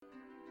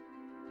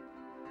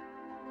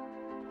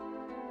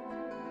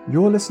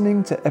You're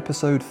listening to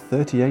episode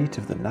 38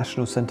 of the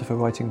National Centre for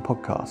Writing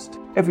podcast.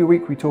 Every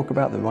week we talk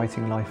about the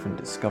writing life and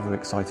discover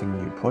exciting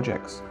new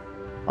projects.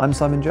 I'm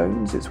Simon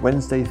Jones. It's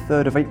Wednesday,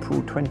 3rd of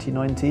April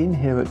 2019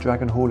 here at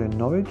Dragon Hall in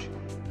Norwich,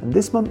 and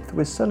this month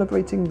we're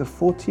celebrating the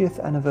 40th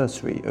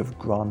anniversary of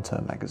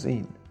Granta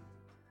magazine.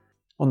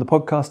 On the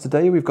podcast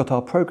today we've got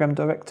our programme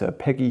director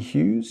Peggy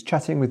Hughes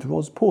chatting with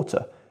Ros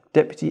Porter,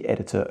 deputy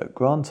editor at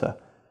Granta.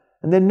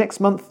 And then next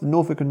month the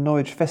Norfolk and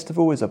Norwich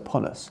Festival is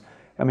upon us,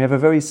 and we have a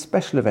very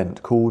special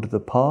event called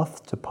The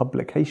Path to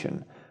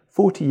Publication,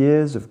 40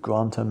 Years of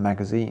Granta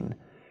magazine,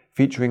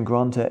 featuring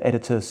Granta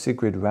editor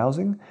Sigrid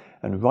Rousing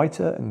and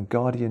writer and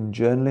Guardian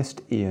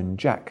journalist Ian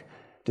Jack,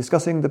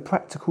 discussing the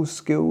practical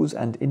skills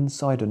and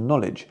insider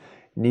knowledge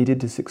needed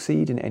to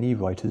succeed in any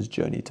writer's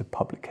journey to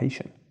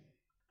publication.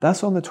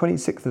 That's on the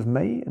 26th of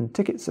May, and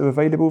tickets are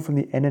available from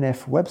the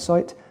NNF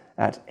website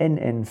at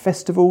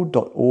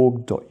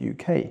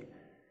nnfestival.org.uk.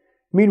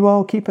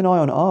 Meanwhile, keep an eye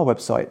on our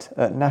website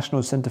at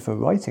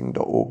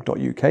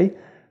nationalcentreforwriting.org.uk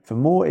for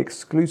more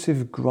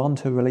exclusive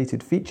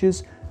Granta-related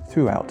features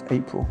throughout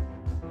April.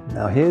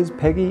 Now here's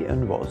Peggy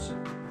and Ros.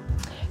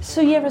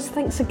 So Ros,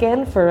 thanks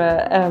again for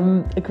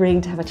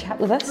agreeing to have a chat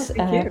with us.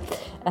 Thank you.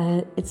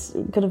 It's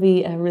going to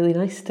be really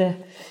nice to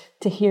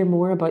hear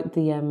more about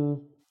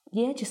the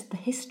just the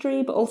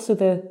history, but also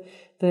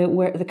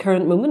the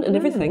current moment and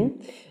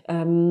everything.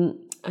 So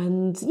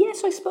I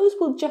suppose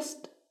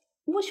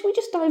should we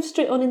just dive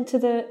straight on into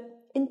the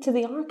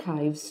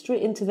archives,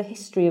 straight into the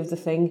history of the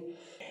thing?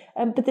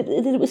 But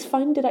it was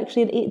founded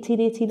actually in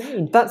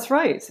 1889. That's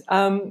right.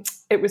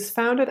 It was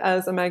founded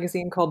as a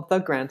magazine called The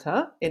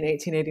Granta in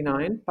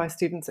 1889 by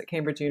students at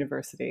Cambridge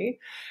University.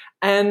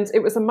 And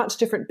it was a much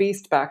different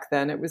beast back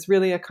then. It was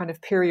really a kind of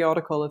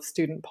periodical of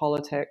student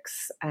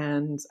politics.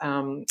 And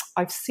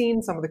I've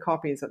seen some of the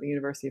copies at the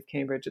University of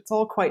Cambridge. It's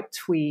all quite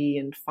twee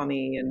and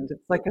funny. And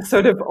it's like a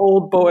sort of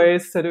old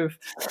boys sort of,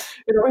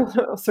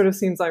 sort of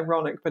seems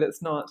ironic, but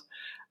it's not.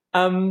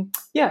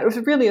 It was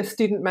really a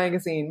student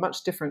magazine,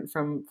 much different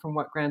from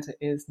what Granta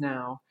is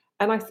now.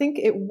 And I think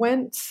it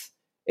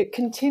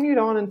continued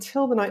on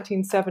until the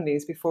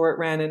 1970s before it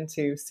ran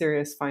into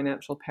serious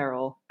financial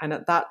peril. And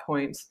at that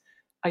point,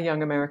 a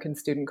young American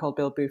student called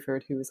Bill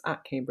Buford, who was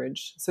at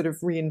Cambridge, sort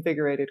of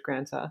reinvigorated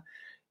Granta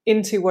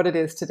into what it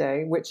is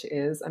today, which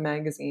is a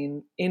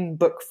magazine in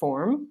book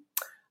form.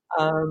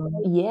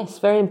 Yes,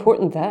 very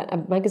important that. A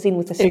magazine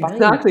with a spine.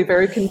 Exactly,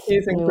 very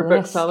confusing for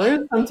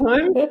booksellers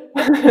sometimes.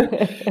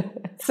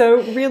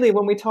 So really,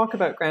 when we talk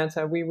about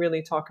Granta, we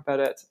really talk about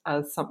it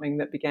as something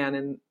that began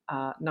in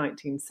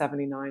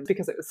 1979,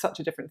 because it was such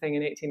a different thing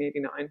in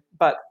 1889.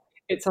 But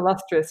its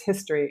illustrious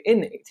history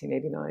in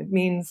 1889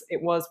 means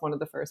it was one of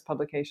the first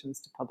publications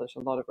to publish a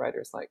lot of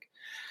writers like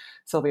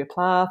Sylvia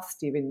Plath,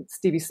 Stevie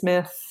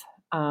Smith,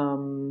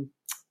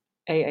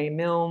 A.A.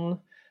 Milne.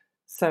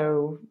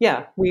 So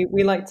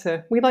we like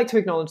to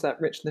acknowledge that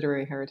rich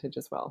literary heritage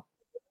as well.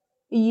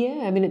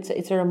 Yeah, I mean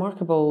it's a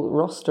remarkable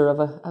roster of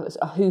a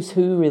who's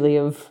who really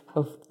of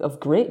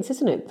greats,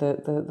 isn't it?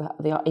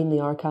 The in the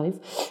archive,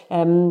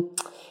 and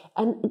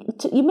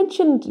you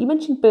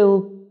mentioned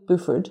Bill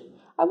Buford.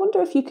 I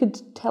wonder if you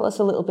could tell us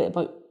a little bit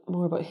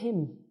more about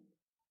him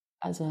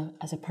as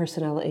a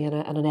personality and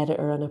an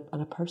editor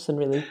and a person,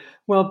 really.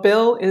 Well,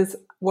 Bill is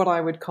what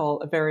I would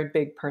call a very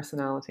big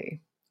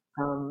personality.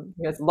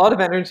 He has a lot of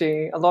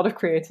energy, a lot of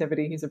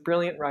creativity. He's a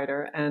brilliant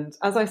writer. And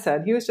as I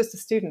said, he was just a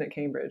student at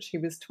Cambridge. He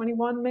was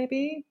 21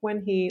 maybe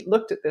when he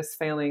looked at this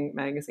failing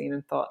magazine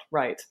and thought,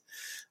 right,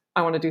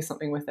 I want to do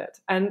something with it.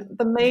 And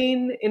the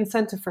main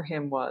incentive for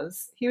him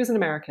was he was an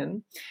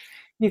American.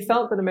 He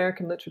felt that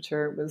American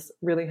literature was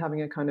really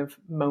having a kind of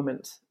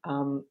moment.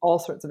 All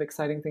sorts of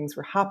exciting things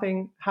were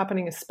happening,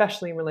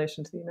 especially in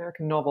relation to the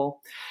American novel.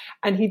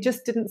 And he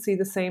just didn't see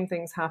the same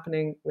things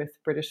happening with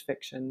British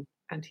fiction.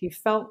 And he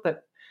felt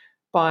that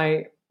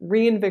by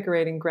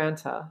reinvigorating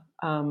Granta,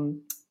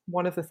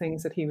 one of the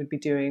things that he would be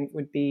doing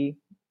would be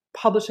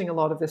publishing a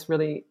lot of this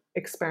really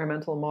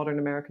experimental modern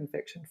American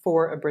fiction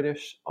for a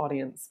British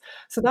audience.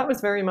 So that was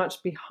very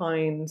much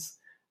behind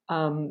this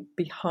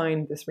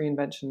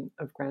reinvention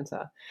of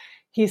Granta.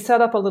 He set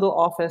up a little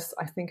office,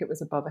 I think it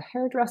was above a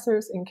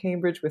hairdresser's in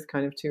Cambridge, with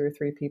kind of 2 or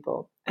 3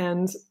 people.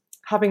 And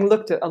having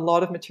looked at a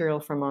lot of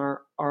material from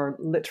our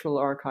literal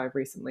archive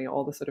recently,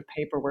 all the sort of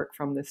paperwork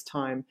from this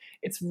time,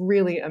 it's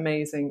really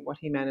amazing what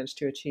he managed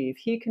to achieve.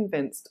 He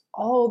convinced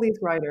all these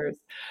writers,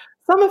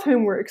 some of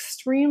whom were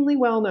extremely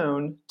well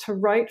known, to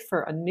write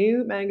for a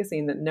new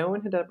magazine that no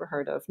one had ever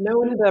heard of. No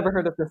one had ever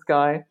heard of this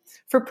guy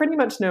for pretty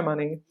much no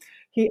money.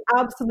 He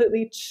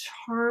absolutely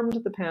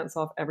charmed the pants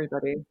off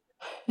everybody.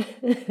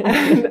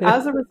 And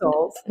as a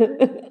result,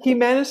 he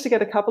managed to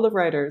get a couple of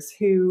writers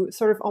who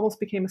sort of almost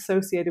became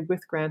associated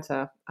with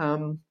Granta.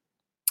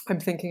 I'm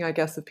thinking, I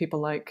guess, of people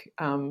like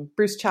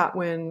Bruce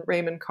Chatwin,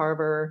 Raymond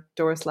Carver,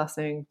 Doris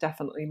Lessing,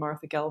 definitely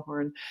Martha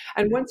Gellhorn.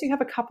 And once you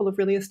have a couple of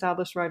really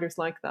established writers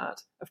like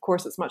that, of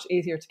course, it's much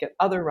easier to get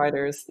other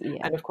writers. Yeah.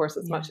 And of course,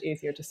 it's Yeah. much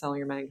easier to sell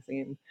your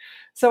magazine.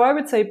 So I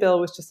would say Bill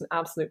was just an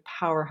absolute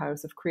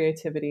powerhouse of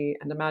creativity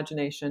and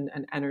imagination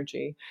and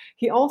energy.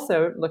 He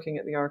also, looking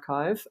at the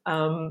archive,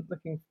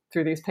 looking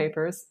through these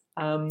papers,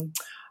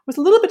 was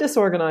a little bit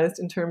disorganized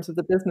in terms of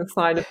the business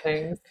side of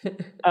things.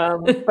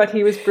 But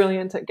he was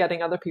brilliant at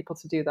getting other people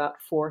to do that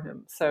for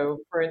him. So,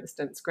 for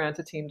instance,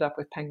 Granta teamed up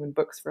with Penguin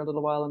Books for a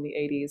little while in the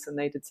 80s, and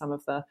they did some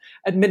of the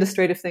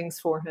administrative things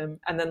for him.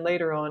 And then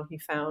later on, he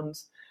found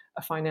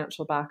a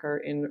financial backer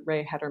in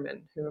Ray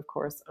Hederman, who, of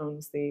course,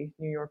 owns the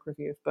New York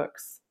Review of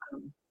Books.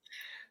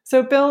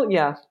 So Bill,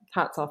 yeah,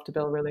 hats off to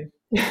Bill, really.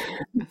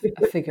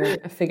 A figure.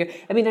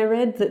 I mean, I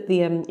read that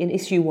the in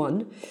issue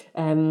 1,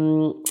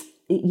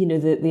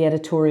 the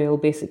editorial,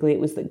 basically, it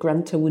was that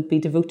Granta would be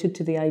devoted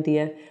to the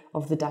idea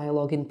of the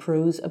dialogue in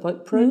prose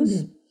about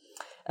prose.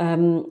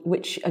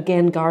 Which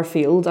again,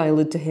 Garfield, I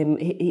allude to him.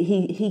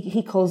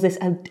 He calls this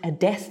a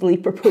deathly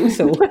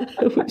proposal,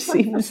 which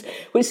seems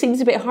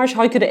a bit harsh.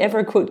 How could it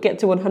ever, quote, get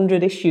to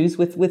 100 issues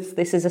with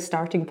this as a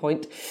starting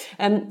point?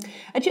 I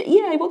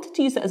wanted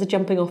to use that as a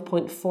jumping off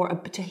point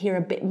to hear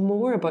a bit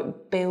more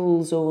about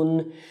Bill's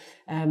own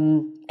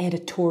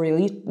editorial.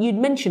 You'd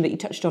mentioned it. You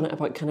touched on it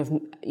about kind of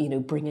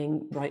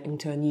bringing writing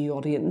to a new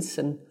audience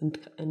and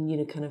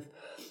kind of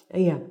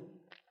yeah.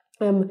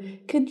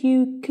 Could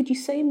you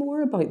say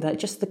more about that?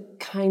 Just the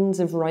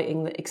kinds of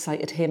writing that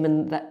excited him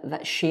and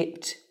that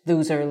shaped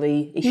those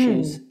early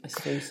issues, I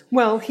suppose.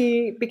 Well,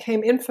 he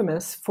became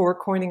infamous for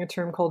coining a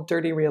term called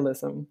dirty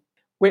realism,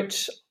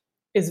 which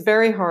is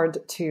very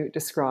hard to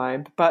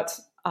describe, but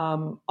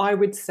I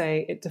would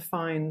say it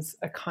defines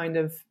a kind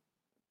of,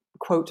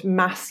 quote,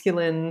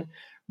 masculine,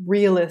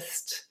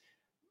 realist,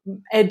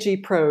 edgy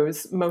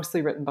prose,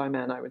 mostly written by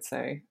men, I would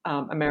say,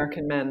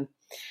 American men.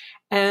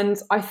 And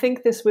I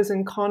think this was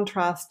in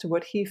contrast to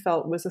what he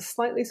felt was a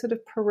slightly sort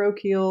of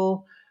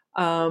parochial.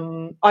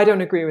 I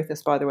don't agree with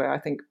this, by the way. I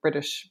think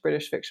British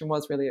fiction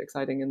was really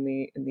exciting in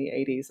the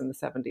 80s and the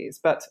 70s,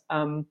 but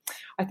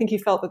I think he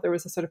felt that there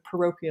was a sort of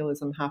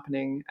parochialism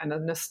happening and a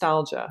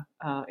nostalgia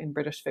in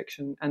British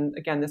fiction, and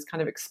again, this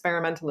kind of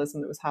experimentalism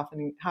that was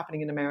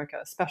happening in America,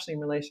 especially in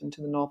relation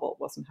to the novel,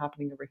 wasn't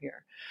happening over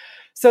here.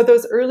 So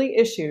those early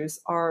issues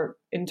are,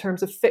 in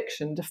terms of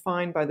fiction,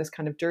 defined by this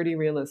kind of dirty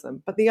realism.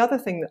 But the other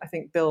thing that I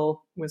think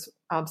Bill was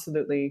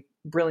absolutely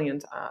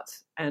brilliant at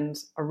and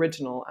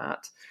original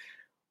at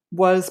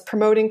was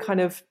promoting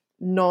kind of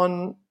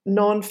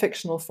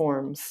non-fictional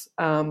forms.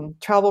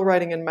 Travel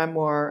writing and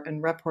memoir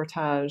and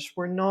reportage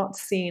were not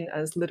seen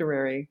as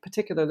literary,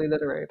 particularly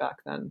literary back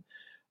then.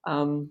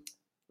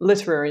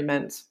 Literary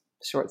meant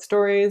short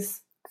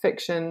stories,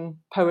 fiction,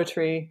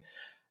 poetry.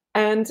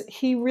 And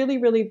he really,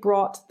 really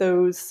brought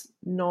those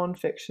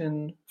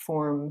nonfiction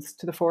forms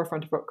to the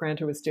forefront of what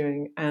Granta was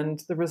doing.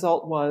 And the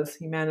result was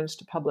he managed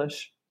to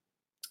publish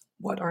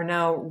what are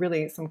now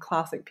really some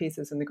classic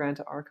pieces in the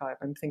Granta archive.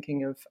 I'm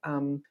thinking of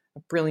a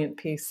brilliant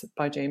piece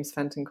by James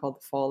Fenton called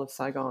The Fall of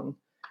Saigon,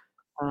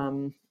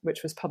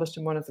 which was published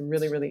in one of the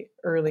really, really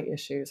early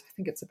issues. I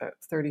think it's about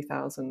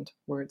 30,000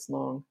 words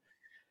long.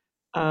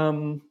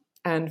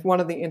 And one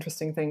of the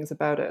interesting things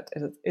about it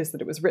is that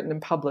it was written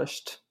and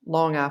published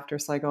long after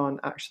Saigon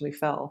actually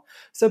fell.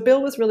 So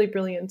Bill was really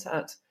brilliant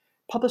at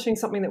publishing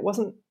something that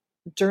wasn't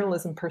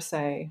journalism per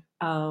se,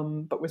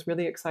 but was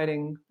really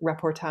exciting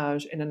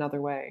reportage in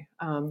another way,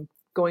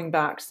 going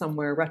back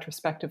somewhere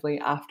retrospectively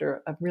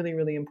after a really,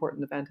 really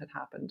important event had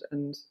happened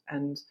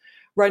and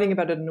writing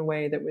about it in a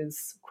way that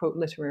was, quote,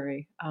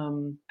 literary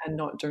and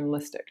not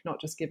journalistic, not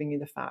just giving you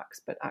the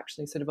facts, but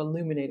actually sort of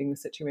illuminating the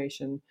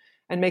situation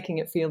and making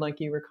it feel like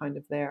you were kind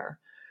of there.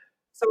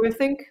 So I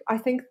think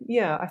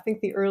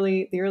the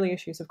early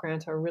issues of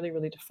Granta are really,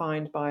 really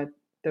defined by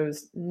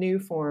those new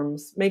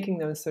forms, making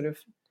those sort of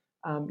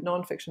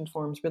nonfiction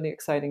forms really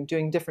exciting,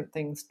 doing different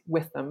things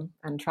with them,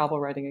 and travel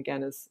writing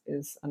again is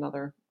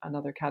another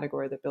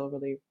category that Bill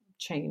really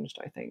changed,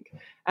 I think,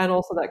 and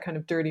also that kind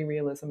of dirty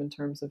realism in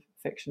terms of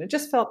fiction. It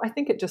just felt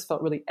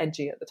really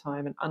edgy at the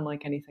time and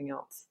unlike anything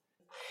else.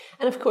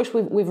 And of course,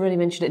 we've already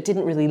mentioned it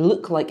didn't really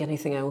look like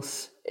anything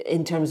else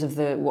in terms of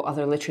what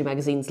other literary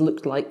magazines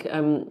looked like,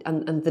 and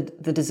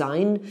the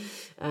design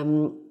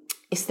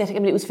aesthetic. I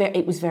mean,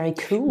 it was very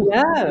cool.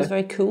 Yeah. It was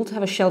very cool to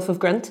have a shelf of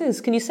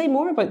Grantas. Can you say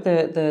more about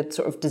the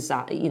sort of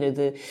design?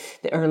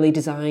 The early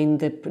design,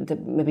 the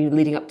maybe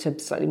leading up to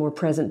slightly more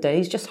present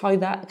days, just how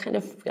that kind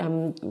of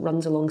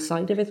runs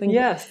alongside everything.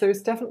 Yes,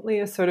 there's definitely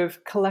a sort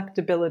of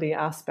collectability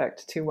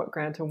aspect to what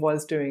Granta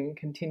was doing and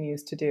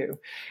continues to do.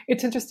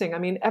 It's interesting. I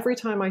mean, every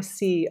time I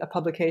see a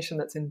publication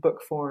that's in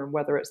book form,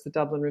 whether it's the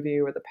Dublin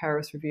Review or the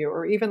Paris Review,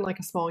 or even like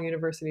a small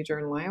university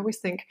journal, I always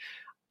think,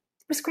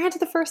 was Granta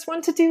the first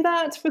one to do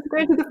that? Was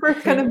Granta the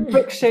first kind of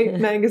book-shaped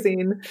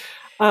magazine?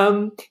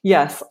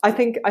 Yes, I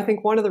think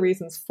one of the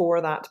reasons for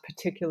that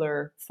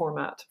particular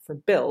format for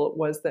Bill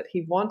was that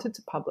he wanted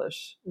to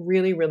publish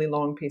really, really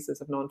long pieces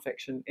of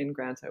nonfiction in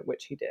Granta,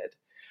 which he did.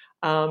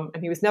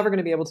 And he was never going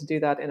to be able to do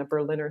that in a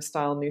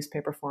Berliner-style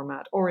newspaper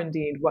format, or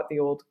indeed what the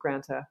old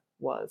Granta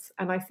was.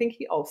 And I think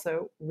he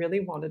also really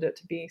wanted it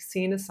to be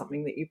seen as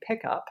something that you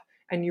pick up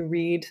and you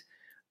read.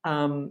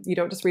 You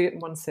don't just read it in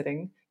one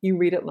sitting. You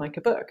read it like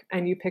a book,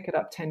 and you pick it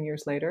up 10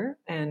 years later,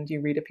 and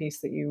you read a piece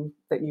that you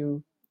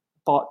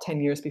bought 10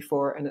 years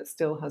before, and it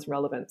still has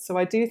relevance. So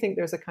I do think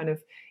there's a kind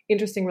of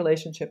interesting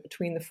relationship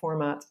between the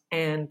format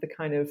and the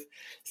kind of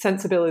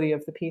sensibility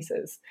of the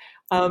pieces.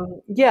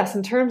 Yes,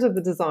 in terms of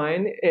the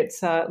design, it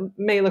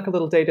may look a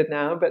little dated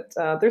now, but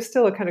there's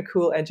still a kind of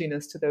cool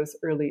edginess to those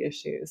early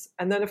issues.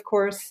 And then, of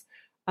course,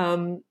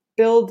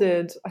 Bill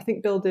did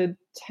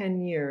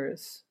 10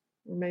 years,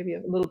 or maybe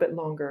a little bit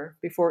longer,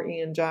 before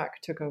Ian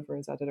Jack took over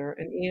as editor.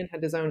 And Ian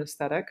had his own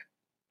aesthetic.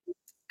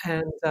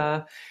 And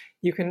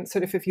you can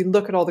sort of, if you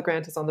look at all the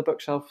Grantas on the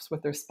bookshelves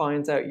with their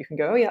spines out, you can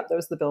go, oh yeah,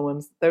 those are the Bill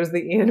ones, those are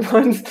the Ian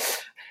ones.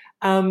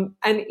 And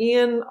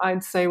Ian,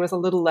 I'd say, was a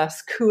little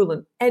less cool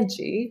and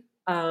edgy.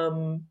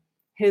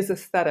 His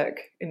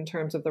aesthetic in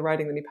terms of the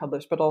writing that he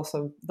published, but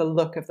also the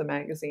look of the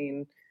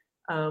magazine,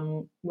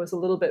 was a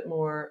little bit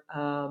more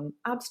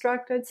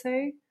abstract, I'd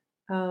say,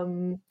 a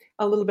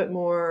little bit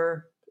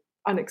more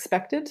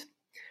unexpected.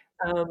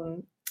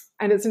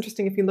 And it's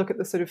interesting if you look at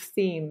the sort of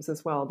themes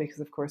as well, because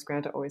of course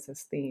Granta always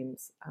has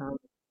themes.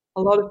 A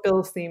lot of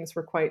Bill's themes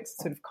were quite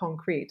sort of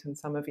concrete, and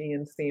some of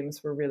Ian's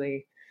themes were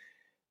really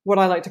what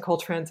I like to call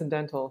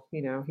transcendental.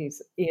 You know,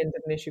 Ian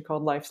did an issue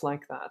called Life's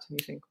Like That, and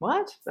you think,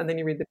 what? And then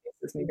you read the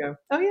pieces and you go,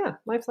 oh yeah,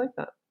 life's like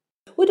that.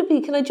 Would it be,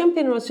 can I jump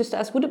in, Ros, just to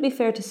ask, would it be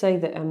fair to say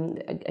that,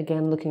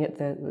 again, looking at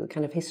the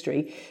kind of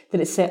history,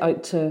 that it's set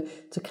out to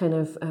kind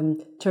of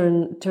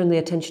turn the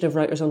attention of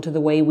writers onto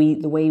the way we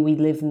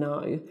live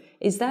now?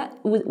 Is that,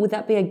 would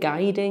that be a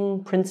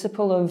guiding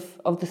principle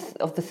of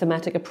the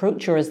thematic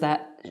approach, or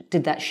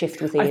did that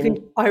shift with Ian? I think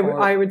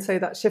I would say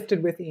that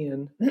shifted with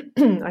Ian.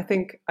 I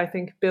think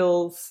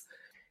Bill's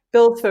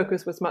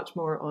focus was much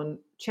more on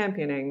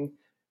championing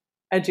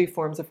edgy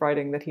forms of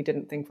writing that he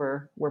didn't think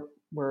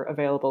were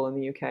available in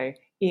the UK.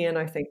 Ian,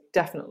 I think,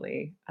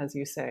 definitely, as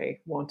you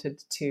say,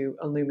 wanted to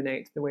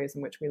illuminate the ways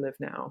in which we live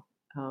now,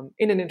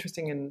 in an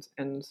interesting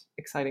and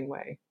exciting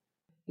way.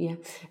 Yeah.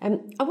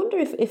 I wonder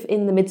if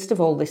in the midst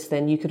of all this,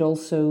 then, you could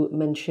also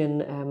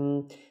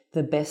mention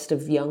the Best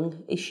of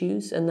Young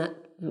issues, and that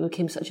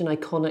became such an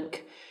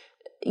iconic,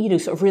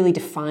 sort of really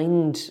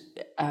defined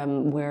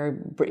where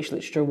British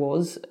literature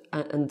was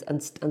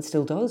and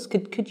still does.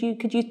 Could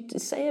you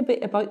say a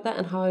bit about that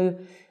and how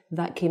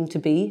that came to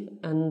be?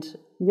 And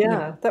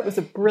yeah, that was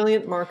a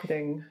brilliant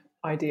marketing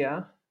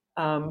idea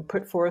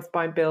put forth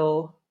by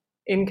Bill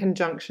in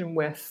conjunction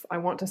with, I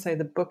want to say,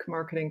 the Book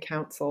Marketing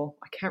Council.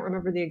 I can't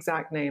remember the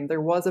exact name. There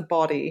was a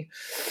body,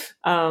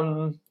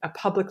 a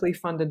publicly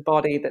funded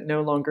body that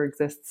no longer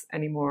exists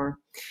anymore.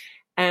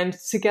 And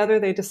together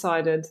they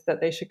decided that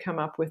they should come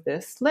up with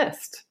this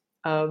list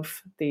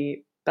of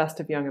the best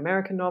of young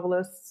American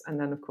novelists. And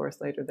then, of course,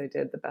 later they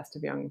did the best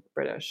of young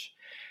British.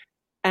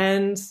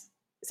 And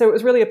so it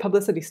was really a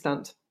publicity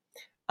stunt.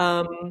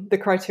 The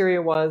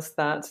criteria was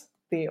that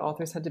the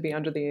authors had to be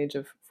under the age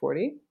of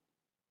 40.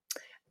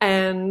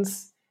 And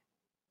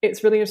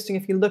it's really interesting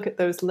if you look at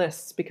those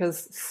lists,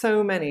 because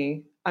so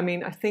many, I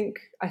mean, I think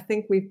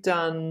we've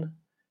done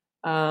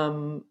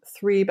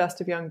 3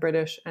 best of young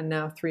British and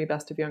now 3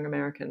 best of young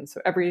American.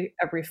 So every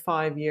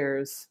 5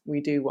 years we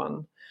do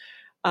one.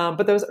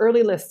 But those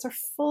early lists are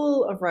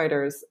full of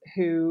writers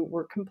who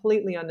were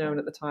completely unknown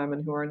at the time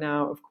and who are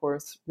now, of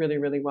course, really,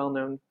 really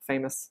well-known,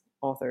 famous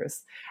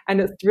authors. And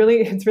it's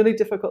really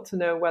difficult to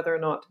know whether or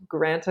not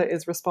Granta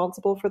is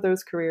responsible for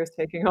those careers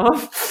taking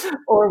off,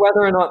 or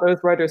whether or not those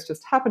writers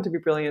just happen to be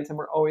brilliant and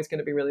we're always going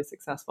to be really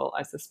successful.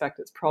 I suspect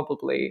it's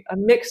probably a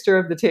mixture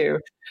of the two.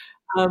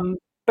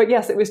 But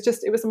yes, it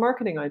was a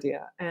marketing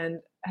idea and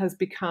has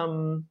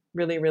become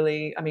really,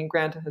 really, I mean,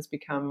 Granta has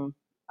become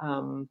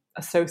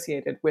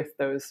associated with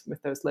those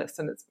lists.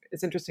 And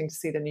it's interesting to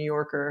see the New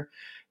Yorker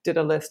did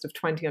a list of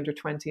 20 under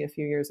 20 a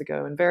few years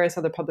ago, and various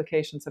other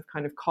publications have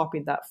kind of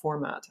copied that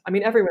format. I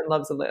mean, everyone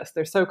loves a list.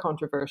 They're so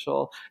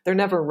controversial. They're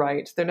never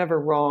right. They're never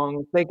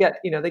wrong. They get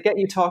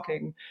you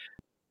talking.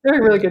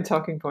 Very, really good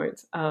talking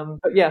points.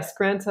 But yes,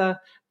 Granta,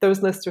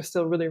 those lists are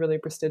still really, really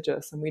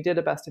prestigious. And we did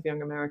a Best of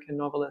Young American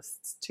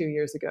Novelists 2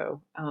 years ago.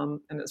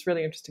 And it's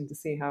really interesting to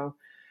see how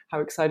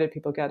excited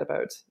people get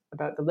about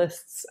the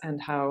lists, and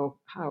how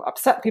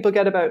upset people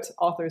get about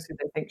authors who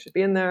they think should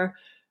be in there.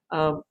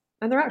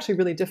 And they're actually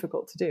really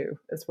difficult to do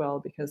as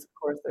well, because, of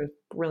course, there's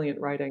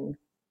brilliant writing,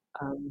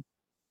 and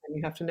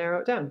you have to narrow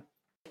it down.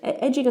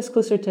 Edging us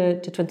closer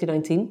to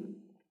 2019,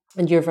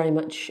 and you're very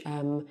much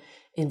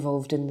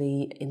involved in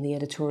the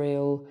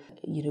editorial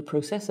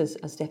process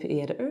as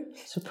deputy editor.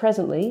 So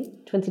presently,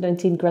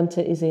 2019,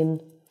 Granta is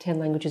in 10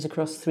 languages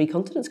across 3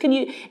 continents.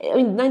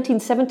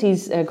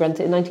 1970s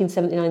Granta, in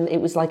 1979,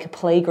 it was like a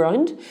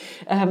playground.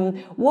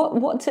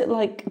 What's it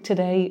like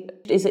today?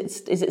 Is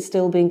it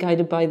still being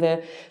guided by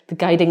the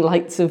guiding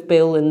lights of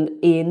Bill and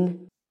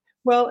Ian?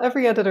 Well,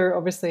 every editor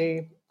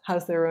obviously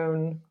has their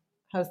own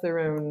has their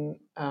own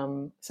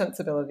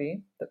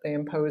sensibility that they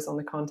impose on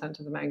the content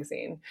of the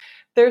magazine.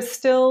 There's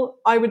still,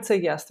 I would say,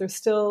 yes, there's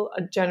still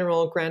a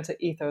general Granta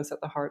ethos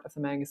at the heart of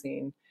the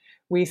magazine.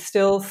 We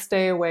still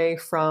stay away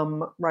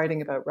from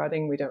writing about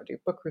writing. We don't do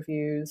book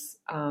reviews.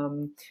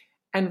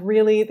 And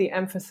really the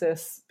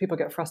emphasis, people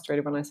get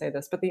frustrated when I say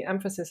this, but the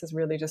emphasis is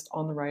really just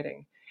on the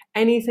writing.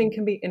 Anything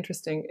can be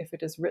interesting if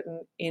it is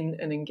written in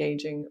an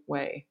engaging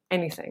way,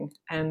 anything.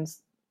 And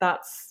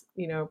that's,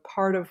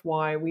 part of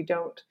why we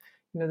don't,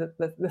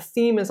 the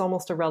theme is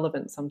almost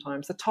irrelevant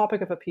sometimes. The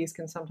topic of a piece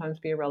can sometimes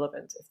be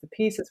irrelevant. If the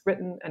piece is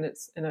written and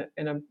it's in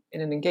an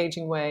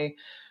engaging way,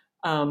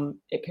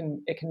 it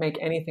can make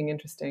anything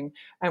interesting.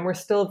 And we're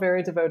still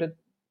very devoted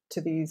to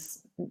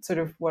these sort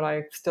of what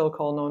I still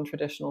call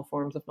non-traditional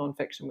forms of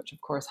nonfiction, which of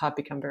course have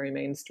become very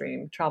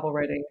mainstream. Travel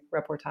writing,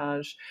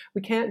 reportage.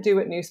 We can't do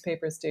what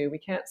newspapers do. We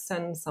can't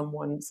send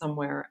someone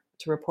somewhere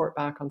to report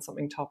back on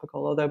something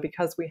topical, although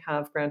because we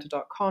have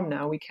Granta.com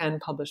now, we can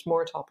publish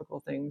more topical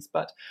things.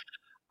 But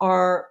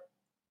our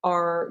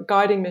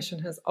guiding mission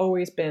has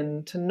always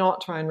been to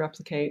not try and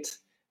replicate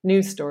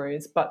news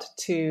stories, but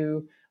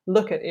to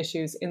look at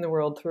issues in the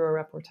world through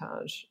a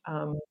reportage.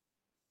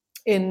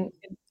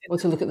 Or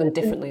to look at them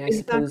differently, I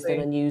suppose, than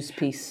a news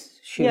piece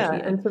should. Yeah,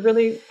 and to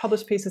really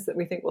publish pieces that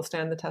we think will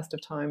stand the test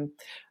of time.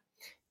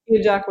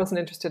 Ian Jack wasn't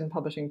interested in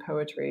publishing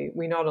poetry.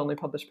 We not only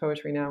publish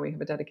poetry now, we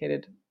have a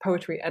dedicated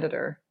poetry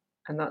editor.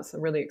 And that's a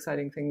really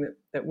exciting thing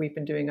that we've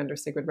been doing under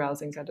Sigrid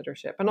Rousing's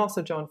editorship. And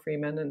also John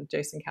Freeman and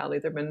Jason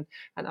Cowley, and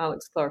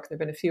Alex Clark. There have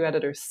been a few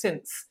editors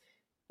since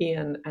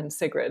Ian and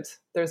Sigrid.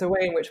 There's a way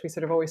in which we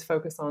sort of always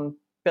focus on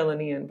Bill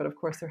and Ian, but of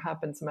course there have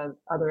been some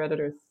other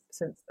editors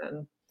since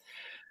then.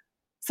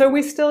 So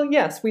we still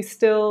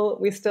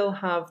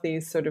have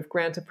these sort of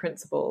Granta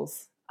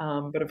principles,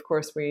 but of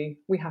course we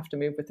have to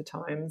move with the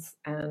times,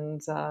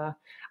 and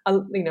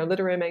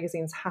literary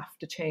magazines have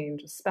to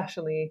change,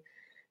 especially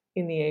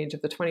in the age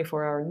of the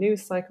 24-hour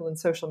news cycle and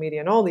social media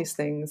and all these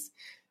things.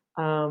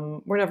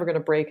 We're never going to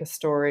break a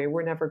story.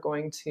 We're never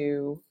going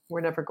to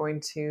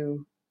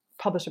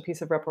publish a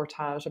piece of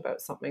reportage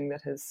about something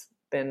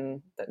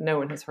that no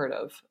one has heard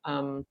of.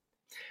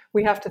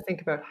 We have to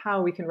think about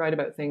how we can write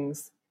about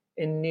things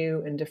in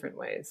new and different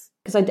ways.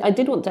 Because I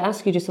did want to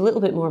ask you just a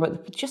little bit more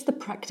about just the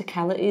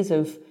practicalities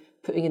of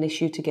putting an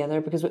issue together,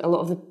 because a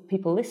lot of the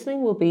people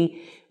listening will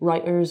be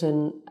writers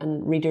and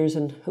readers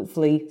and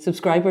hopefully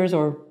subscribers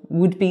or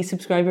would-be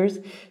subscribers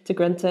to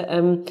Granta.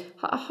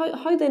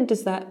 How then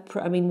does that,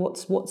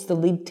 what's the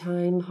lead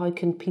time? How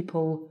can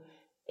people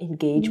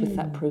engage with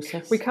that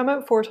process? We come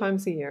out 4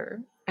 times a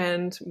year.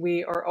 And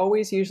we are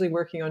always usually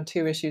working on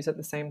 2 issues at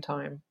the same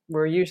time.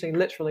 We're usually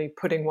literally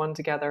putting one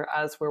together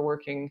as we're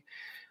working,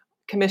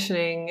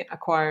 commissioning,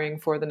 acquiring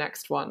for the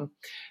next one.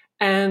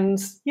 And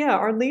yeah,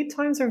 our lead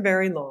times are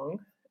very long,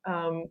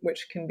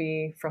 which can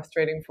be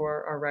frustrating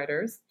for our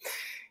writers.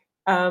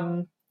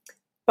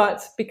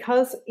 But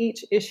because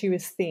each issue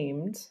is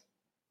themed,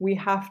 we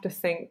have to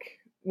think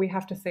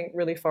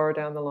really far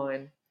down the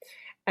line.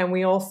 And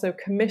we also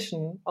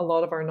commission a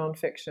lot of our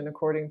nonfiction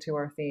according to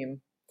our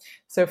theme.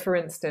 So for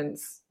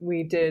instance,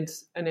 we did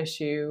an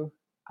issue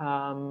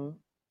 2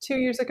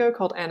 years ago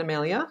called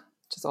Animalia,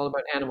 which is all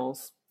about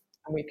animals.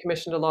 And we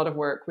commissioned a lot of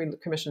work. We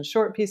commissioned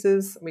short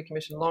pieces, we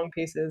commissioned long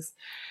pieces,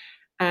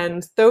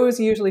 and those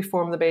usually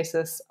form the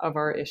basis of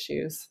our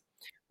issues.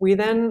 We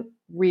then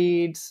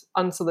read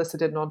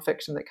unsolicited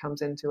nonfiction that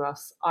comes into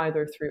us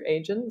either through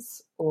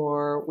agents,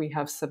 or we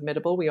have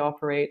Submittable. We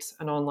operate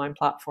an online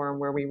platform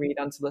where we read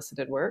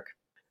unsolicited work.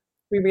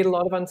 We read a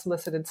lot of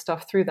unsolicited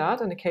stuff through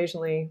that, and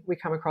occasionally we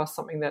come across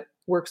something that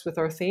works with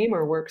our theme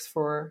or works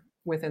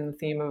within the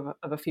theme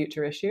of a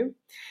future issue.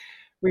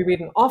 We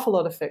read an awful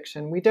lot of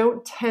fiction. We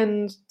don't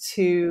tend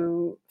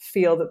to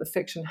feel that the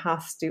fiction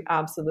has to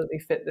absolutely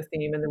fit the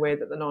theme in the way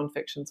that the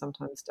nonfiction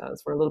sometimes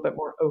does. We're a little bit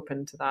more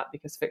open to that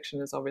because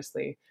fiction is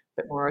obviously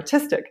a bit more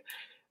artistic.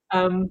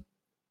 And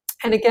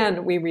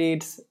again, we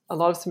read a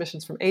lot of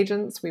submissions from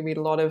agents. We read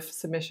a lot of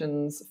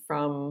submissions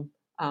from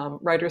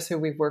writers who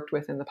we've worked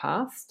with in the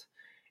past.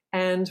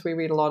 And we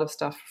read a lot of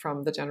stuff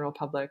from the general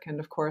public.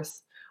 And of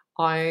course,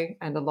 I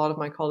and a lot of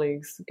my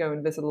colleagues go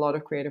and visit a lot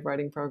of creative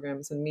writing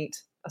programs and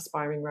meet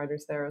aspiring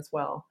writers there as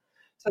well.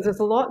 So there's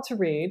a lot to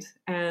read.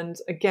 And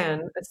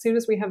again, as soon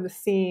as we have the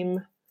theme,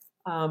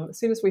 as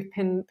soon as we've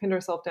pinned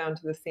ourselves down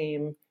to the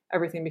theme,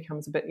 everything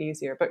becomes a bit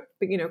easier. But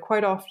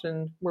quite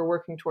often we're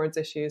working towards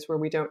issues where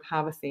we don't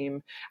have a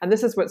theme. And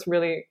this is what's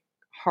really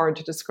hard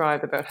to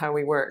describe about how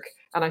we work.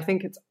 And I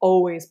think it's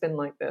always been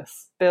like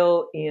this.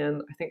 Bill,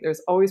 Ian, I think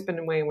there's always been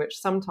a way in which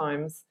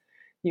sometimes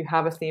you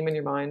have a theme in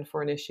your mind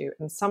for an issue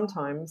and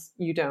sometimes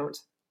you don't.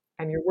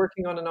 And you're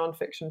working on a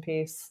nonfiction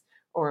piece,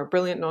 or a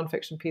brilliant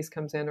nonfiction piece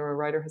comes in, or a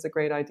writer has a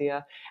great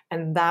idea,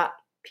 and that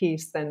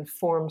piece then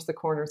forms the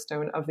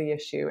cornerstone of the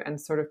issue and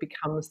sort of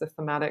becomes the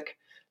thematic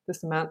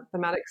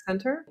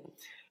center.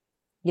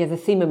 Yeah, the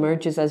theme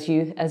emerges as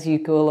you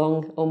go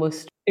along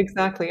almost.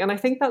 Exactly. And I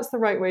think that's the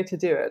right way to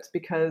do it,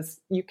 because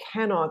you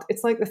cannot,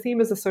 it's like the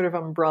theme is a sort of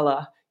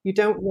umbrella. You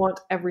don't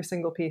want every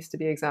single piece to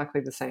be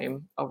exactly the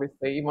same,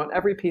 obviously. You want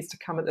every piece to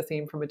come at the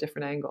theme from a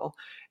different angle.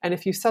 And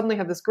if you suddenly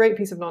have this great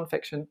piece of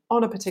nonfiction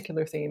on a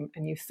particular theme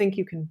and you think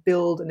you can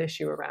build an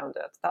issue around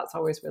it, that's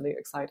always really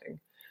exciting.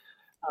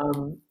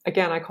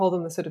 Again, I call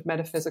them the sort of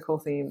metaphysical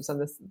themes and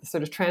the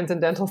sort of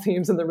transcendental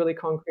themes and the really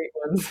concrete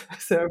ones.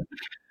 So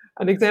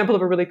an example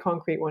of a really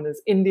concrete one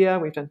is India.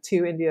 We've done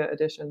 2 India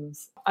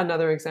editions.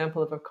 Another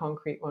example of a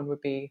concrete one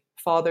would be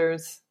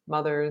fathers,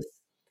 mothers.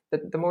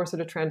 The more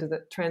sort of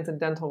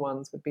transcendental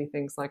ones would be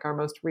things like our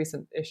most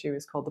recent issue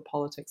is called The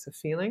Politics of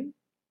Feeling.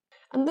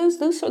 And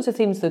those sorts of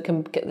themes,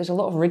 there's a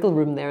lot of wriggle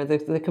room there.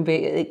 There can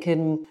be,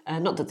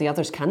 not that the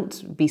others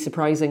can't be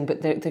surprising,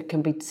 but there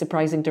can be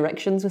surprising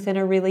directions within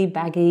a really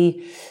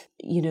baggy,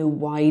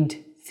 wide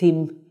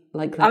theme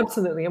like that.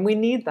 Absolutely. And we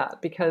need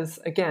that because,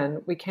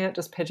 again, we can't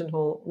just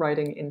pigeonhole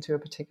writing into a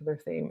particular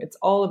theme. It's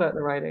all about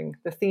the writing.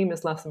 The theme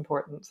is less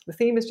important. The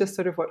theme is just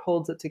sort of what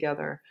holds it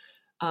together.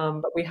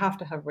 But we have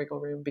to have wiggle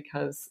room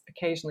because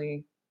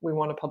occasionally we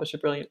want to publish a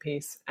brilliant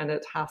piece and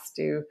it has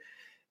to,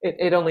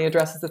 it only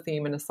addresses the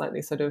theme in a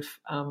slightly sort of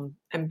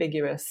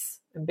ambiguous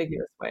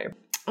way.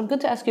 I'm going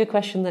to ask you a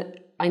question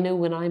that I know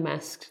when I'm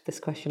asked this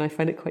question, I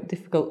find it quite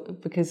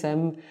difficult because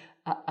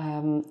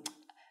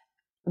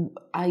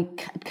I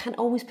can't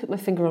always put my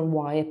finger on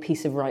why a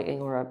piece of writing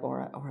or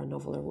a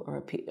novel or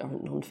a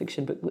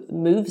non-fiction book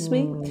moves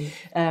me.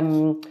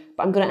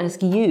 But I'm going to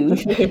ask you,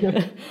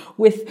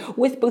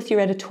 with both your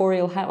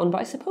editorial hat on,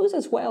 but I suppose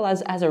as well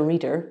as a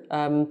reader,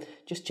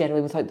 just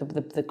generally without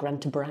the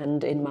Granta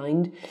brand in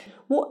mind,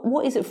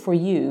 what is it for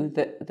you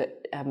that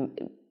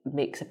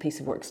makes a piece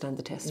of work stand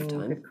the test of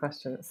time? Good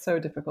question. It's so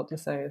difficult to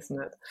say,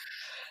 isn't it?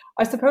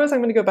 I suppose I'm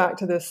going to go back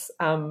to this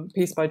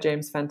piece by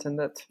James Fenton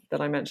that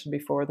I mentioned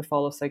before, The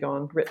Fall of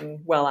Saigon,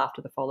 written well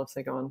after the fall of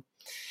Saigon.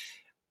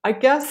 I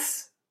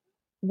guess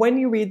when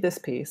you read this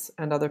piece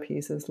and other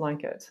pieces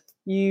like it,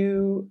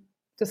 you,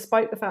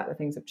 despite the fact that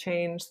things have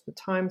changed, the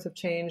times have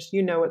changed,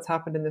 you know what's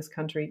happened in this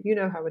country, you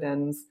know how it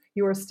ends,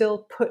 you are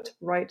still put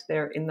right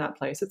there in that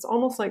place. It's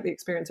almost like the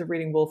experience of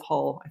reading Wolf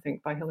Hall, I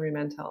think, by Hilary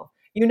Mantel.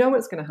 You know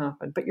what's going to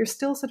happen, but you're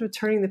still sort of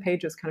turning the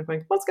pages, kind of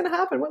going, what's going to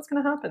happen? What's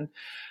going to happen?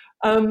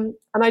 And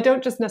I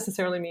don't just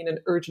necessarily mean an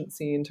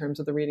urgency in terms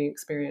of the reading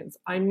experience.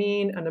 I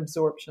mean an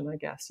absorption, I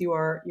guess. You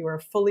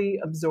are fully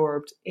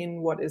absorbed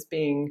in what is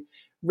being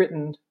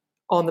written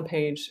on the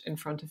page in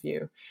front of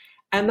you.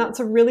 And that's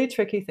a really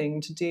tricky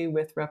thing to do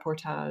with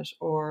reportage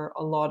or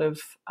a lot of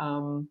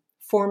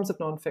forms of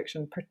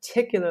nonfiction,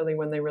 particularly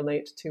when they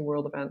relate to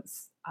world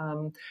events.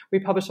 We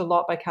publish a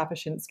lot by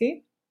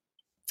Kapuscinski.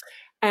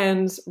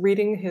 And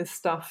reading his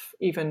stuff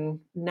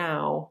even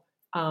now,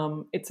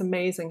 it's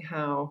amazing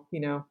how,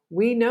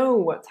 we know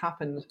what's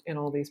happened in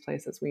all these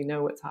places. We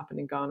know what's happened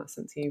in Ghana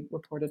since he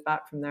reported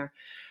back from there.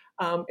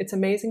 It's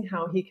amazing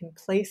how he can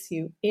place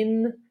you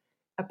in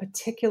a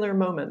particular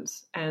moment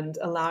and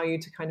allow you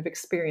to kind of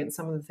experience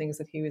some of the things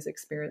that he was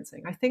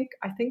experiencing. I think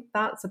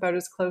that's about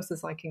as close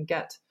as I can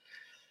get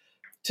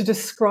to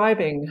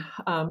describing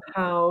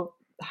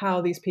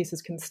how these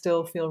pieces can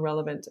still feel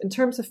relevant. In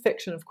terms of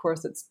fiction, of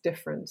course, it's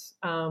different.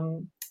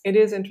 It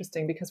is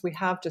interesting because we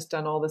have just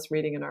done all this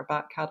reading in our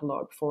back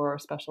catalogue for our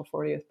special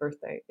 40th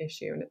birthday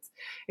issue. And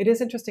it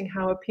is interesting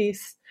how a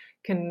piece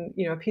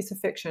of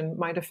fiction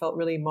might have felt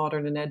really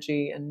modern and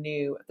edgy and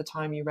new at the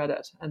time you read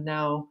it. And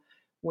now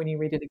when you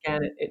read it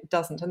again, it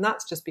doesn't. And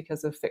that's just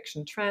because of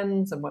fiction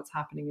trends and what's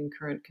happening in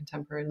current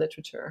contemporary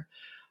literature.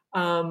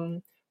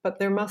 But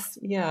there must,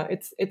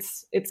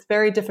 it's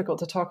very difficult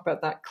to talk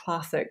about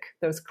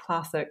those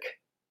classic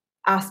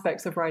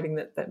aspects of writing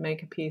that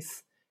make a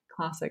piece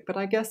classic. But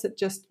I guess it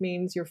just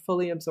means you're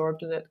fully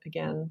absorbed in it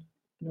again,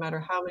 no matter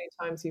how many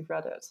times you've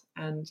read it,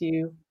 and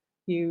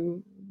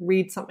you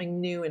read something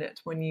new in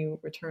it when you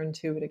return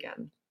to it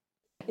again.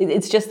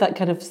 It's just that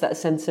kind of that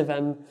sense of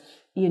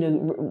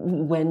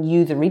when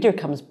you, the reader,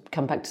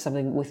 come back to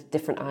something with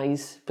different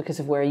eyes because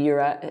of where you're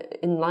at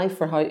in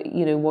life or how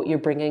what you're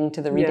bringing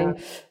to the reading.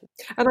 Yeah.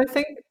 And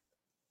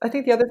I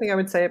think the other thing I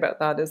would say about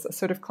that is a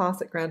sort of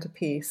classic Granta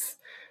piece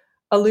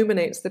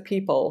illuminates the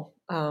people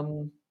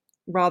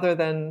rather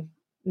than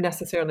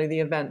necessarily the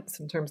events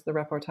in terms of the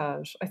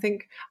reportage. I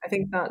think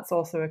that's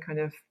also a kind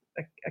of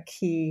a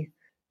key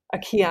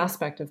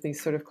aspect of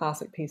these sort of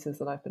classic pieces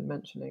that I've been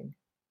mentioning.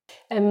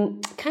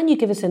 Can you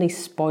give us any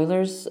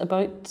spoilers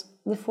about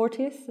the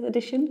 40th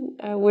edition?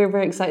 We're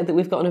very excited that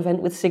we've got an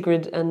event with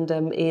Sigrid and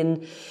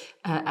Ian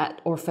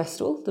at Or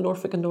Festival, the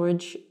Norfolk and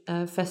Norwich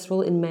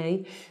Festival in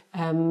May.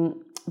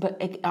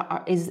 But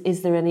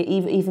is there any,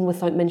 even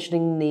without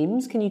mentioning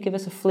names, can you give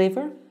us a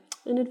flavour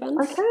in advance?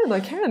 I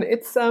can.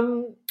 It's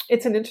an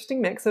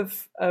interesting mix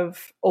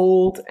of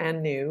old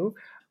and new.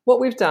 What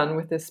we've done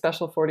with this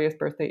special 40th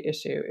birthday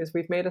issue is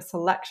we've made a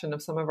selection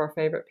of some of our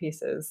favourite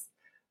pieces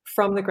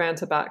from the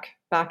Granta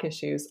back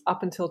issues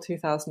up until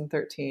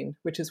 2013,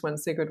 which is when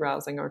Sigrid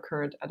Rousing, our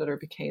current editor,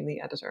 became the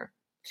editor.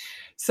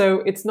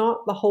 So it's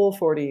not the whole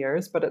 40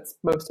 years, but it's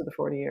most of the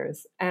 40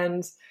 years.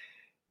 And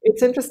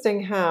It's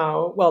interesting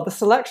how, well, the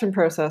selection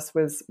process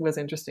was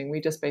interesting. We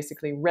just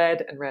basically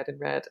read and read and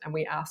read, and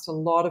we asked a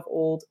lot of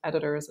old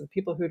editors and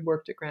people who'd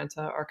worked at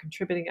Granta, our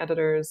contributing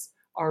editors,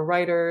 our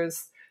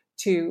writers,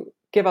 to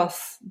give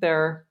us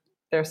their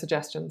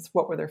suggestions.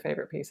 What were their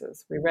favorite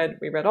pieces? We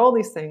read all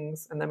these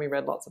things, and then we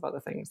read lots of other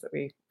things that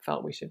we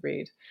felt we should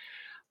read.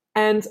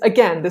 And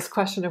again, this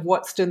question of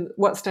what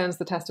stands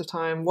the test of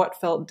time, what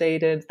felt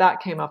dated,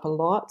 that came up a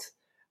lot.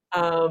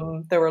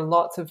 There were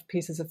lots of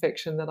pieces of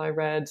fiction that I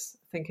read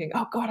thinking,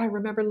 oh God, I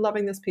remember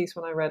loving this piece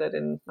when I read it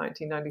in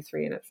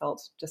 1993, and it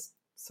felt just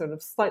sort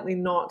of slightly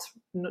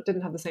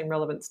didn't have the same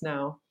relevance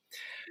now.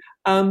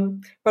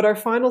 But our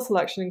final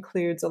selection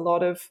includes a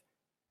lot of,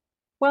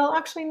 well,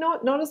 actually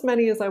not as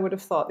many as I would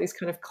have thought, these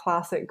kind of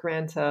classic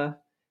Granta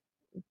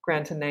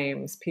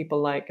names,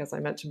 people like, as I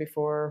mentioned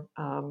before,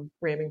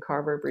 Raymond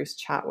Carver,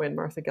 Bruce Chatwin,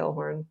 Martha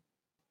Gellhorn,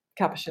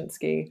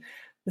 Kapuscinski,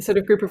 the sort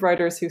of group of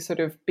writers who sort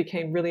of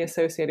became really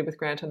associated with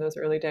Granta in those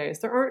early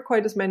days. There aren't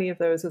quite as many of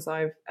those as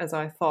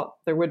I thought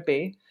there would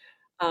be,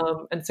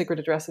 and Sigrid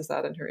addresses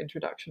that in her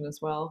introduction as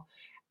well.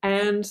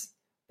 And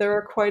there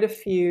are quite a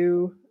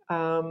few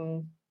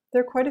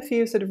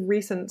sort of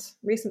recent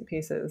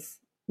pieces,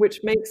 which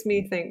makes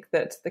me think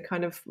that the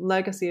kind of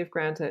legacy of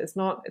Granta it's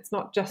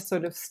not just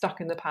sort of stuck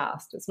in the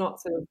past. It's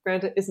not sort of,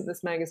 Granta isn't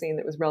this magazine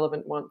that was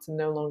relevant once and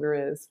no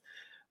longer is.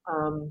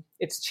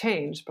 It's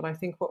changed, but I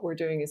think what we're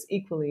doing is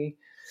equally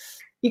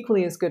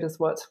as good as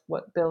what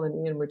Bill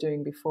and Ian were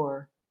doing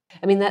before.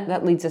 I mean,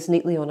 that leads us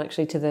neatly on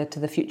actually to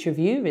the future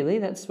view, really.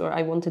 That's where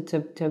I wanted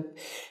to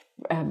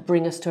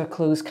bring us to a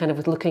close, kind of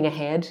with looking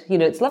ahead. You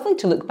know, it's lovely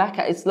to look back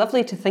at. It's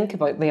lovely to think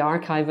about the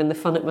archive and the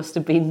fun it must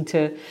have been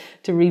to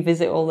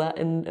revisit all that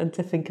and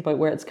to think about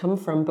where it's come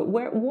from. But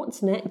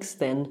what's next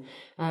then?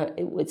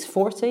 It's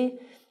 40.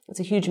 It's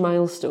a huge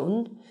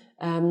milestone.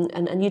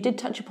 And you did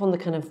touch upon the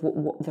kind of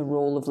what the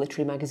role of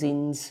literary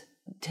magazines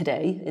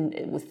today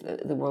with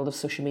the world of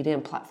social media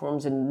and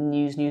platforms and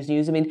news.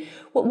 I mean,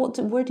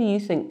 where do you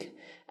think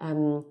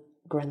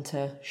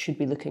Granta should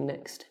be looking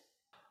next?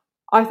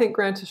 I think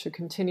Granta should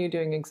continue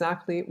doing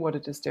exactly what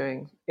it is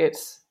doing. It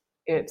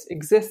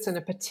exists in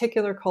a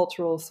particular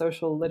cultural,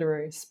 social,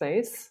 literary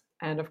space,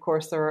 and of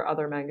course there are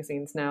other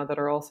magazines now that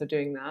are also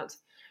doing that.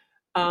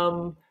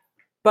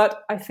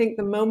 But I think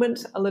the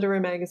moment a literary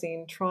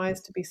magazine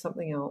tries to be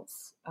something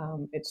else,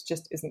 it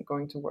just isn't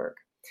going to work.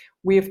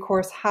 We, of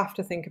course, have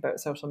to think about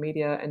social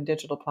media and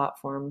digital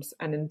platforms.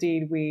 And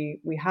indeed, we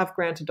have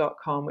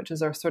Granta.com, which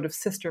is our sort of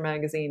sister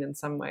magazine in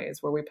some ways,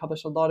 where we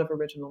publish a lot of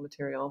original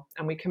material.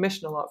 And we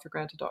commission a lot for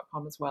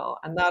Granta.com as well.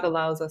 And that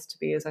allows us to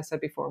be, as I said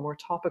before, more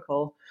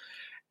topical.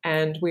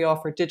 And we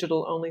offer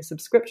digital-only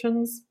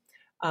subscriptions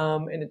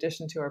in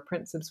addition to our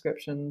print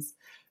subscriptions.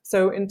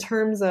 So in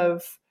terms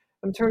of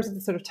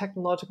the sort of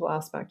technological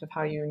aspect of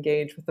how you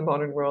engage with the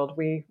modern world,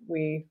 we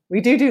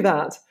do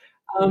that.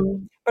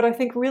 But I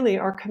think really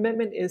our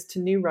commitment is to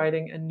new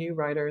writing and new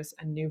writers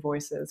and new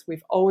voices.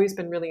 We've always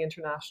been really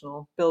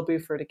international. Bill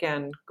Buford,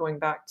 again, going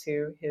back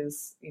to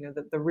his,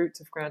 the roots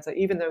of Granta,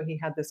 even though he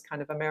had this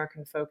kind of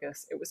American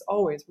focus, it was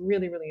always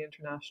really, really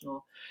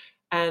international.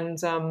 And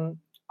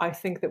I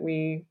think that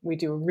we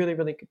do a really,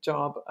 really good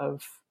job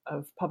of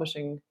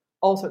publishing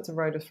all sorts of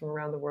writers from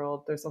around the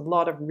world. There's a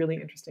lot of really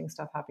interesting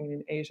stuff happening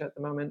in Asia at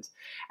the moment.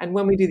 And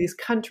when we do these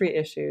country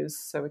issues,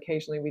 so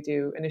occasionally we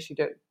do an issue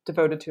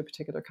devoted to a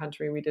particular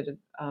country. We did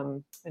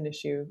an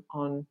issue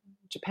on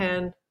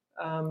Japan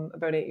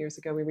about 8 years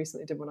ago. We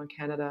recently did one on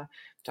Canada,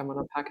 done one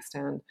on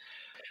Pakistan.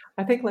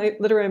 I think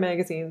literary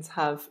magazines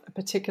have a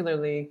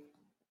particularly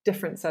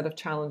different set of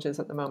challenges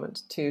at the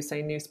moment to,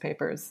 say,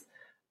 newspapers.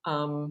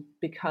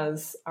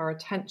 Because our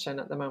attention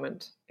at the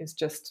moment is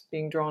just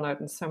being drawn out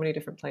in so many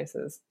different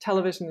places.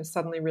 Television is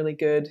suddenly really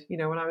good.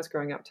 When I was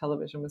growing up,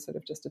 television was sort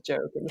of just a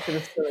joke. It was sort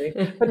of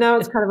silly. But now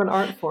it's kind of an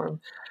art form.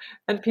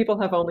 And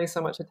people have only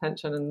so much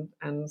attention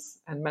and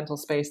mental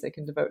space they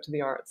can devote to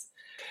the arts.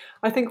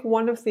 I think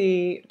one of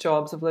the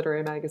jobs of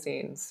literary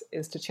magazines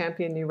is to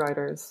champion new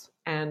writers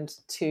and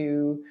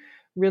to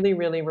really,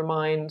 really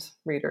remind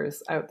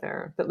readers out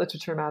there that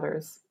literature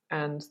matters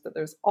and that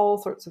there's all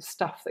sorts of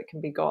stuff that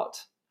can be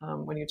got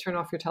when you turn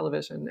off your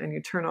television and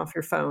you turn off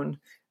your phone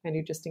and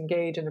you just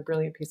engage in a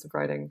brilliant piece of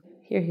writing.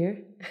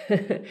 Here.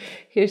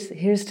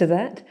 Here's to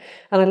that.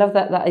 And I love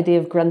that idea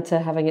of Granta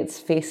having its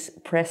face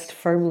pressed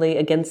firmly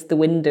against the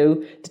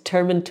window,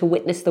 determined to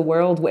witness the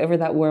world, whatever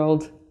that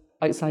world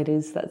outside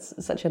is.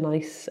 That's such a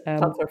nice...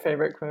 That's our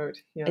favourite quote.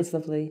 Yeah. It's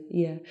lovely,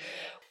 yeah.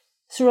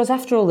 So, Ros,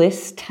 after all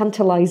this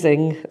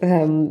tantalising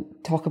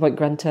talk about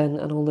Granta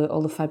and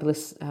all the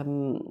fabulous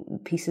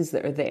pieces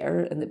that are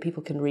there and that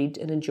people can read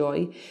and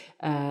enjoy,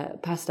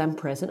 past and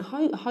present,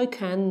 how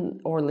can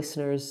our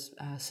listeners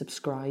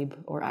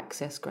subscribe or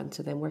access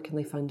Granta then? Where can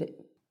they find it?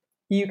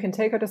 You can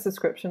take out a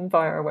subscription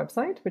via our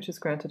website, which is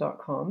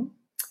granta.com.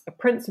 A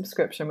print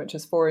subscription, which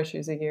is 4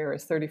 issues a year,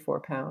 is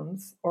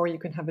 £34, or you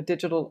can have a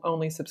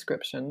digital-only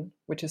subscription,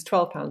 which is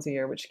 £12 a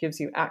year, which gives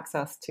you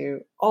access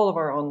to all of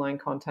our online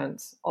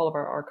content, all of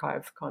our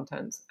archive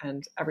content,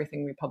 and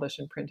everything we publish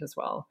in print as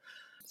well.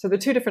 So there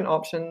are two different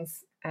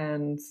options,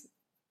 and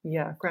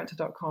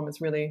Granta.com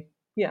is really,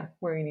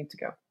 where you need to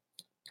go.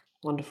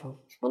 Wonderful.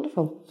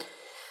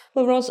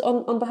 Well, Ros,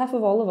 on behalf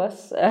of all of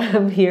us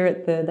here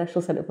at the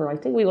National Centre for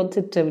Writing, we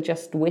wanted to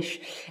just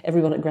wish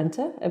everyone at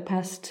Granta, a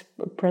past,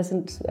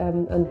 present,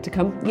 and to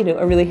come,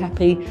 a really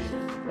happy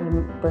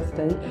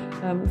birthday.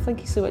 Thank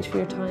you so much for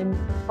your time.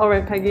 All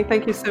right, Peggy,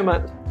 thank you so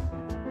much.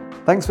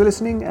 Thanks for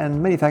listening,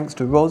 and many thanks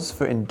to Ros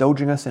for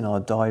indulging us in our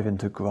dive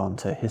into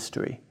Granta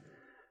history.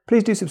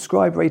 Please do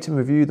subscribe, rate and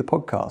review the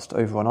podcast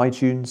over on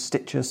iTunes,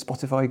 Stitcher,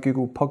 Spotify,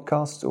 Google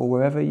Podcasts, or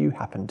wherever you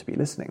happen to be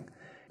listening.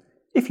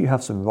 If you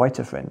have some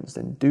writer friends,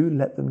 then do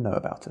let them know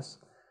about us.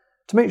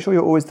 To make sure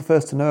you're always the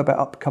first to know about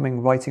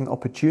upcoming writing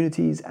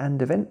opportunities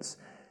and events,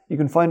 you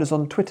can find us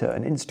on Twitter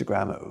and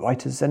Instagram at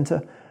Writers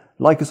Centre,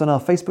 like us on our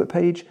Facebook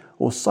page,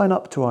 or sign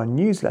up to our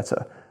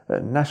newsletter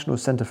at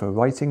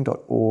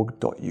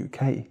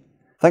nationalcentreforwriting.org.uk.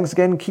 Thanks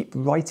again, keep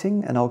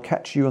writing, and I'll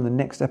catch you on the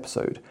next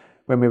episode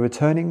when we're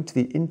returning to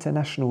the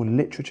International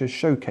Literature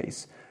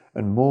Showcase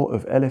and more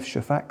of Elif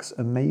Shafak's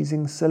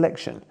amazing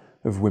selection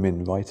of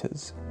women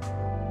writers.